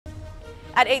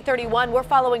At 8:31, we're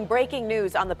following breaking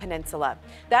news on the peninsula.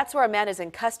 That's where a man is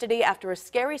in custody after a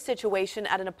scary situation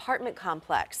at an apartment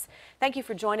complex. Thank you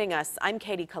for joining us. I'm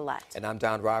Katie Collette. And I'm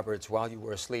Don Roberts. While you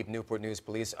were asleep, Newport News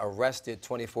police arrested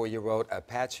 24-year-old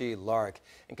Apache Lark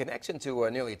in connection to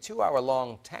a nearly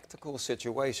 2-hour-long tactical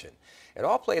situation. It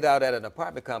all played out at an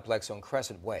apartment complex on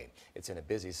Crescent Way. It's in a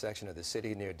busy section of the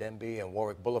city near Denby and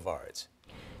Warwick Boulevards.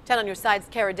 10 on your side's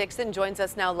Kara Dixon joins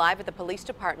us now live at the police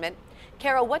department.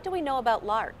 Kara, what do we know about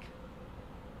Lark?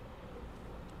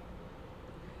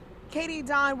 Katie,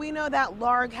 Don, we know that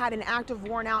Lark had an active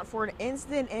warrant out for an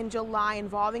incident in July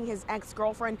involving his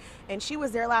ex-girlfriend, and she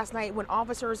was there last night when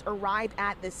officers arrived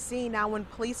at the scene. Now, when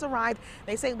police arrived,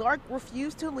 they say Lark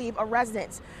refused to leave a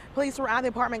residence. Police were at the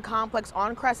apartment complex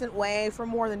on Crescent Way for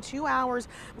more than 2 hours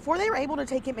before they were able to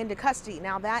take him into custody.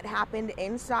 Now, that happened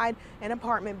inside an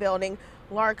apartment building.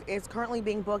 Lark is currently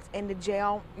being booked into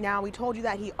jail. Now, we told you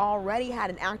that he already had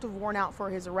an active warrant out for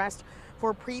his arrest for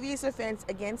a previous offense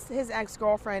against his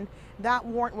ex-girlfriend. That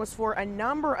warrant was for a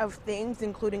number of things,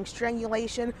 including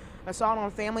strangulation, assault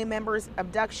on family members,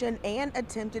 abduction, and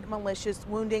attempted malicious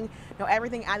wounding. Now,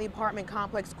 everything at the apartment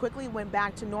complex quickly went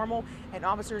back to normal, and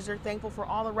officers are thankful for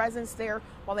all the residents there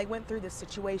while they went through this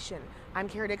situation. I'm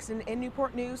Kara Dixon in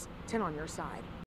Newport News, 10 on your side.